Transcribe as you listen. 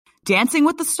Dancing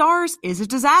with the Stars is a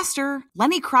disaster.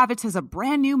 Lenny Kravitz has a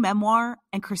brand new memoir,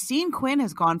 and Christine Quinn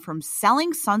has gone from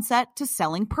selling sunset to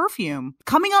selling perfume.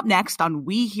 Coming up next on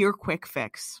We Hear Quick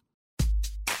Fix.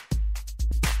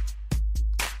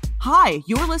 Hi,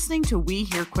 you're listening to We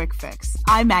Hear Quick Fix.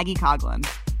 I'm Maggie Coughlin.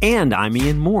 And I'm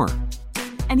Ian Moore.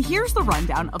 And here's the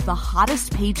rundown of the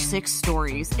hottest Page Six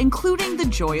stories, including the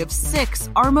joy of 6,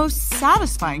 our most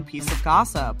satisfying piece of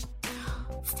gossip.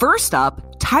 First up,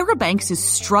 Tyra Banks is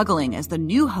struggling as the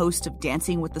new host of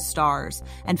Dancing with the Stars,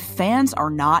 and fans are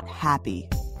not happy.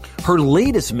 Her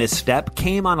latest misstep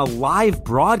came on a live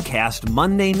broadcast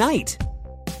Monday night.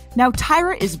 Now,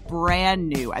 Tyra is brand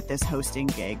new at this hosting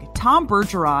gig. Tom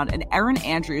Bergeron and Erin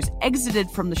Andrews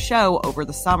exited from the show over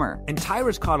the summer. And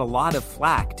Tyra's caught a lot of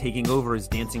flack taking over as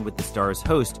Dancing with the Stars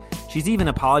host. She's even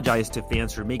apologized to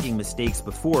fans for making mistakes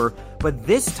before, but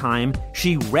this time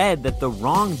she read that the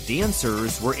wrong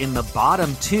dancers were in the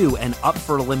bottom 2 and up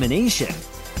for elimination.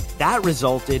 That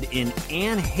resulted in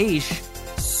Anne Heche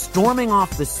storming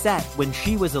off the set when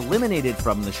she was eliminated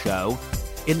from the show,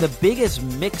 in the biggest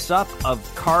mix-up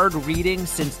of card reading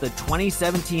since the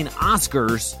 2017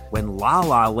 Oscars, when La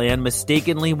La Land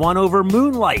mistakenly won over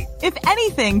Moonlight. If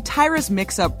anything, Tyra's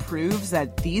mix-up proves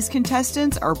that these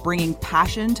contestants are bringing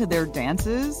passion to their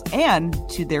dances and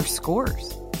to their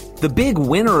scores. The big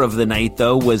winner of the night,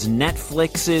 though, was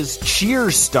Netflix's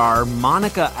Cheers star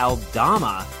Monica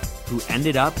Aldama, who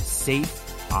ended up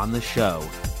safe on the show,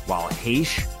 while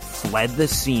Heche fled the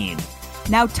scene.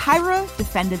 Now, Tyra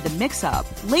defended the mix-up.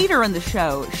 Later in the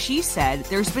show, she said,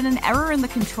 "There's been an error in the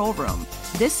control room.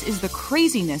 This is the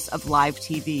craziness of live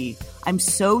TV. I'm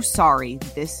so sorry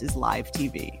this is live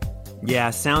TV." Yeah,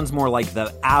 sounds more like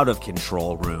the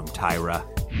out-of-control room, Tyra.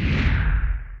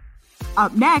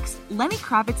 Up next, Lenny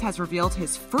Kravitz has revealed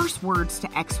his first words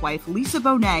to ex-wife Lisa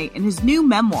Bonet in his new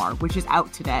memoir, which is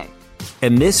out today.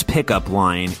 And this pickup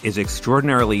line is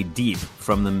extraordinarily deep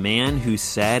from the man who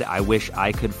said, "I wish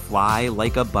I could fly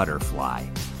like a butterfly."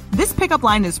 This pickup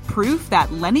line is proof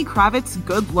that Lenny Kravitz's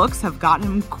good looks have gotten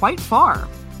him quite far.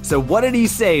 So what did he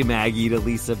say, Maggie, to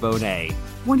Lisa Bonet?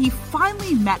 When he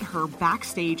finally met her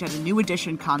backstage at a New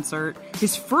Edition concert,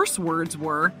 his first words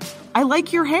were, "I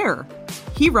like your hair."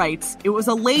 He writes, "It was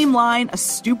a lame line, a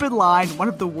stupid line, one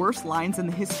of the worst lines in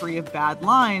the history of bad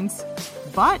lines,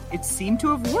 but it seemed to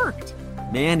have worked."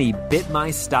 Man, he bit my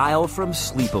style from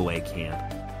Sleepaway Camp.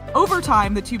 Over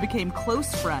time, the two became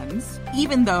close friends,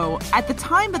 even though at the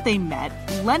time that they met,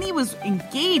 Lenny was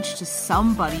engaged to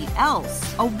somebody else,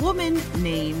 a woman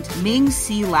named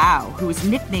Ming-Si Lau, who was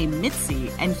nicknamed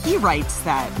Mitzi, and he writes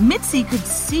that Mitzi could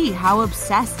see how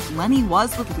obsessed Lenny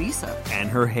was with Lisa. And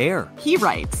her hair. He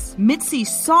writes, "Mitzi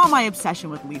saw my obsession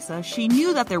with Lisa. She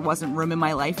knew that there wasn't room in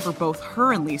my life for both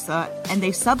her and Lisa, and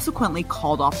they subsequently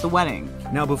called off the wedding."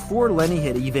 Now, before Lenny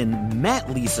had even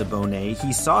met Lisa Bonet,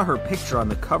 he saw her picture on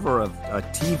the cover of a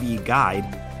TV guide,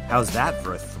 how's that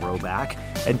for a throwback,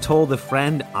 and told a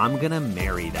friend, "I'm gonna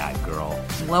marry that girl."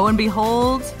 Lo and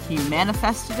behold, he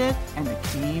manifested it, and it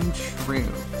came true.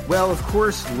 Well, of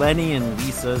course, Lenny and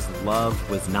Lisa's love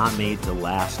was not made to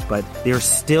last, but they're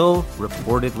still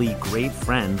reportedly great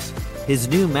friends. His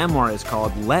new memoir is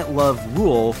called Let Love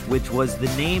Rule, which was the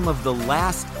name of the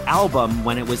last album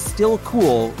when it was still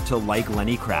cool to like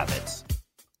Lenny Kravitz.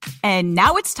 And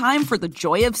now it's time for the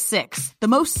joy of 6, the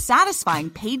most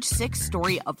satisfying Page Six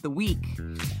story of the week.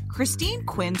 Christine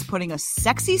Quinn's putting a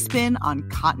sexy spin on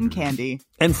cotton candy.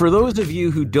 And for those of you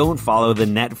who don't follow the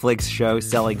Netflix show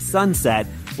Selling Sunset,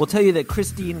 we'll tell you that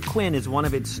Christine Quinn is one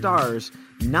of its stars,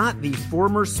 not the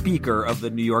former speaker of the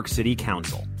New York City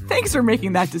Council. Thanks for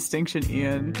making that distinction,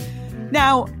 Ian.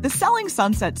 Now, the Selling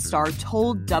Sunset star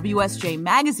told WSJ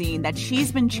Magazine that she's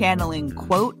been channeling,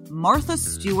 quote, Martha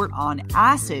Stewart on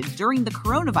acid during the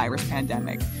coronavirus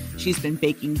pandemic. She's been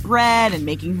baking bread and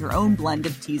making her own blend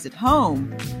of teas at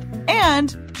home.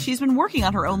 And she's been working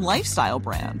on her own lifestyle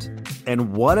brand.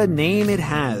 And what a name it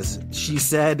has. She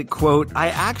said, quote, "I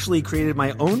actually created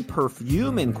my own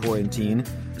perfume in quarantine,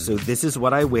 so this is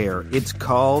what I wear. It's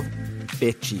called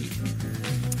Bitchy.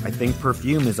 I think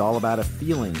perfume is all about a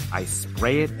feeling. I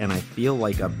spray it and I feel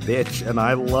like a bitch, and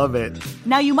I love it."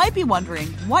 Now you might be wondering,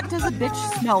 what does a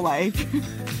bitch smell like?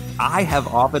 I have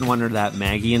often wondered that,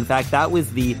 Maggie. In fact, that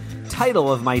was the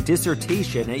title of my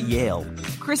dissertation at Yale.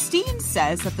 Christine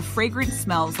says that the fragrance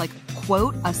smells like,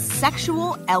 quote, a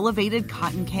sexual elevated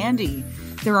cotton candy.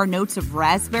 There are notes of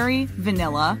raspberry,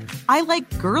 vanilla. I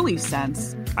like girly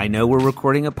scents. I know we're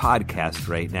recording a podcast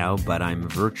right now, but I'm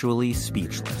virtually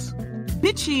speechless.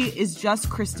 Bitchy is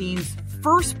just Christine's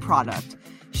first product.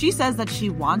 She says that she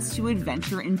wants to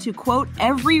adventure into, quote,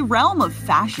 every realm of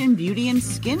fashion, beauty, and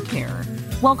skincare.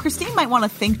 Well, Christine might want to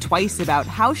think twice about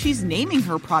how she's naming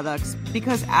her products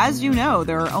because, as you know,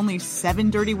 there are only 7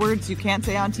 dirty words you can't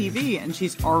say on TV, and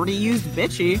she's already used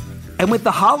bitchy. And with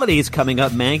the holidays coming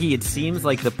up, Maggie, it seems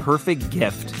like the perfect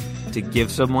gift to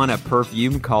give someone a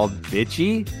perfume called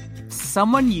bitchy.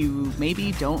 Someone you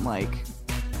maybe don't like.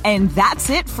 And that's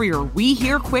it for your We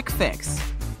Hear Quick Fix.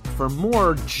 For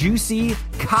more juicy,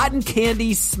 cotton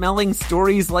candy smelling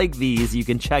stories like these, you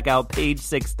can check out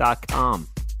page6.com.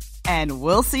 And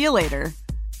we'll see you later.